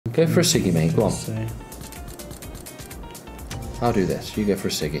Go for a ciggy, mate. Go on. See. I'll do this. You go for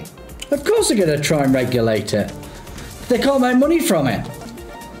a ciggy. Of course they're going to try and regulate it. They can't make money from it.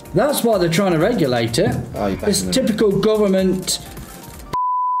 That's why they're trying to regulate it. Oh, you're back It's in the- typical government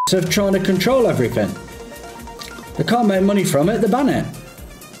of trying to control everything. They can't make money from it, they ban it.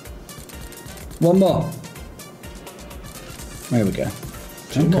 One more. There we go.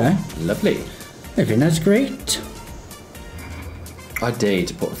 Two more. Okay. Lovely. I think that's great. I dare you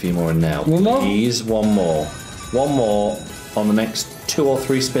to put a few more in now. One more? Please, one more. One more on the next 2 or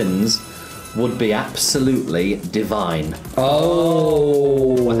 3 spins would be absolutely divine.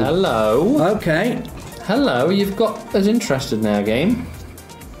 Oh. Well, hello. Okay. Hello, you've got us interested now, game.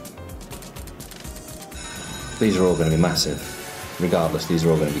 These are all going to be massive. Regardless, these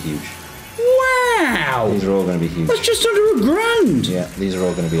are all going to be huge. Wow. These are all going to be huge. That's just under £1,000. Yeah, these are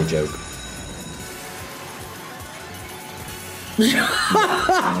all going to be a joke.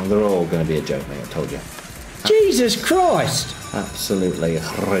 They're all going to be a joke, mate, I told you. Jesus Christ. Absolutely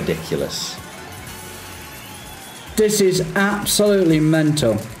ridiculous. This is absolutely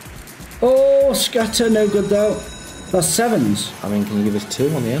mental. Oh, scatter, no good though. That's 7s. I mean, can you give us 2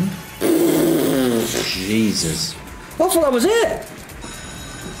 on the end? Jesus. I thought that was it.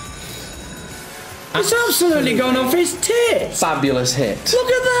 It's absolutely gone off his tits. Fabulous hit.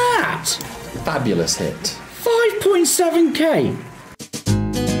 Look at that. Fabulous hit. 5.7k.